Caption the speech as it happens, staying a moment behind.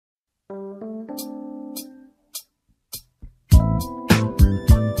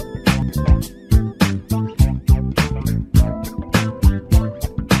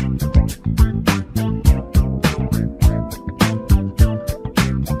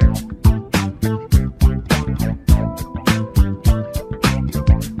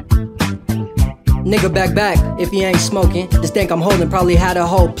nigga back if you ain't smoking. This thing I'm holding probably had a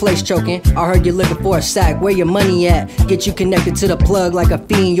whole place choking. I heard you looking for a sack, where your money at? Get you connected to the plug like a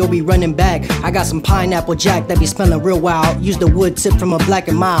fiend, you'll be running back. I got some pineapple jack that be smelling real wild. Use the wood tip from a Black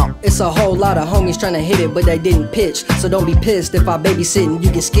and Mild. It's a whole lot of homies trying to hit it, but they didn't pitch. So don't be pissed if I babysitting,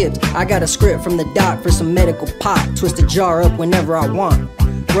 you get skipped. I got a script from the doc for some medical pot. Twist the jar up whenever I want.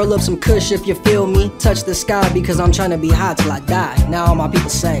 Roll up some kush if you feel me. Touch the sky because I'm trying to be high till I die. Now all my people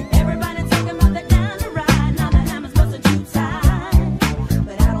say Everybody talking about the down to ride. Now the hammer's busted too tight,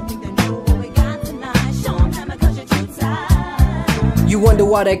 but I don't think they know what we got tonight. Show 'em hammer 'cause you're too tight. you wonder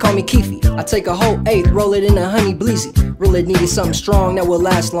why they call me Kiefy. I take a whole eighth, roll it in a honey bleezy. Really needed something strong that will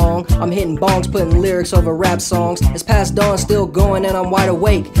last long. I'm hitting bongs, putting lyrics over rap songs. It's past dawn, still going and I'm wide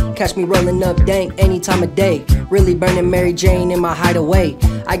awake. Catch me rolling up dank any time of day. Really burning Mary Jane in my hideaway.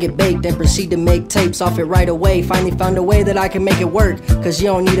 I get baked and proceed to make tapes off it right away. Finally found a way that I can make it work, cause you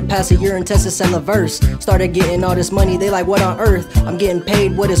don't need to pass a urine test to sell a verse. Started getting all this money, they like what on earth? I'm getting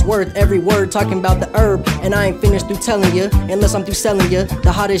paid what it's worth, every word talking about the herb. And I ain't finished through telling you, unless I'm through selling you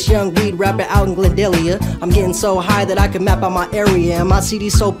the hottest young weed rapper out in Glendalia. I'm getting so high that I can map out my area, and my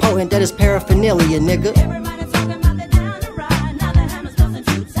CD's so potent that it's paraphernalia, nigga. Everybody talking about the down to ride. Now the hammer's busted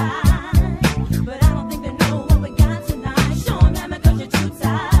too tight, but I don't think they know what we got tonight. Show 'em hammer 'cause you're too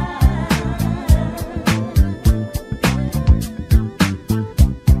tight.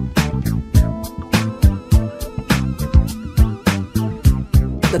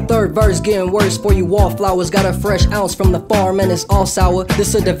 The third verse getting worse for you wallflowers. Got a fresh ounce from the farm and it's all sour.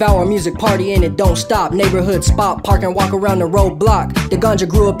 This a devour music party and it don't stop. Neighborhood spot, park and walk around the roadblock. The ganja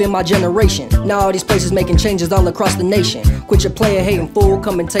grew up in my generation. Now all these places making changes all across the nation. Quit your player hating fool,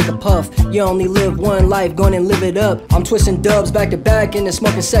 come and take a puff. You only live one life, go on and live it up. I'm twisting dubs back to back in the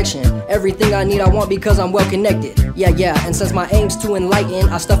smoking section. Everything I need I want because I'm well connected. Yeah, and since my aim's to enlighten,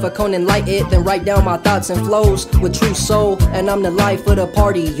 I stuff a cone and light it, then write down my thoughts and flows with true soul. And I'm the life of the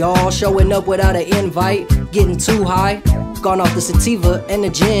party, y'all. Showing up without an invite, getting too high. Gone off the sativa and the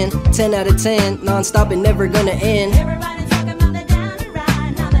gin. 10 out of 10, non-stop and never gonna end. Everybody talking about the down to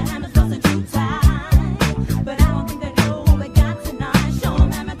ride. Now the hammer's busted too tight, but I don't think they know what we got tonight. Show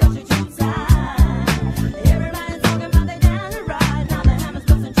 'em hammer 'cause you're too tight. Everybody talking about the down to ride. Now the hammer's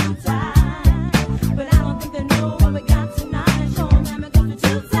busted too tight, but I don't think they know what we got tonight. Show 'em hammer 'cause you're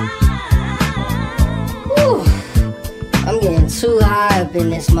too tight. Whew. I'm getting too high up in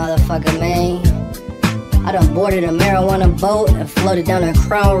this motherfucker, man. I done boarded a marijuana boat and floated down the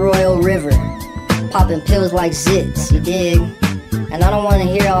Crown Royal River, popping pills like zits, you dig? And I don't wanna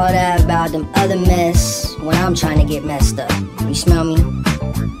hear all that about them other mess when I'm trying to get messed up. You smell me?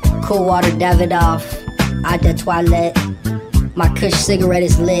 Cool water Davidoff, out the toilet. My Kush cigarette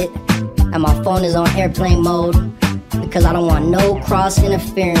is lit, and my phone is on airplane mode, because I don't want no cross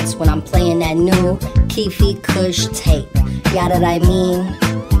interference when I'm playing that new Kiefy Kush tape. Yeah, that I mean?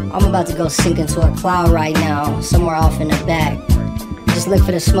 I'm about to go sink into a cloud right now, somewhere off in the back. Just look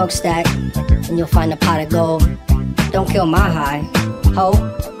for the smokestack, and you'll find a pot of gold. Don't kill my high. Ho,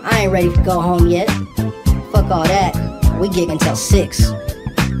 I ain't ready to go home yet. Fuck all that, we gigging till 6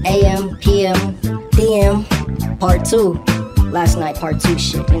 AM, PM, DM, part 2. Last night, part 2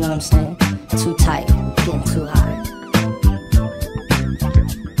 shit, you know what I'm saying? Too tight, getting too high.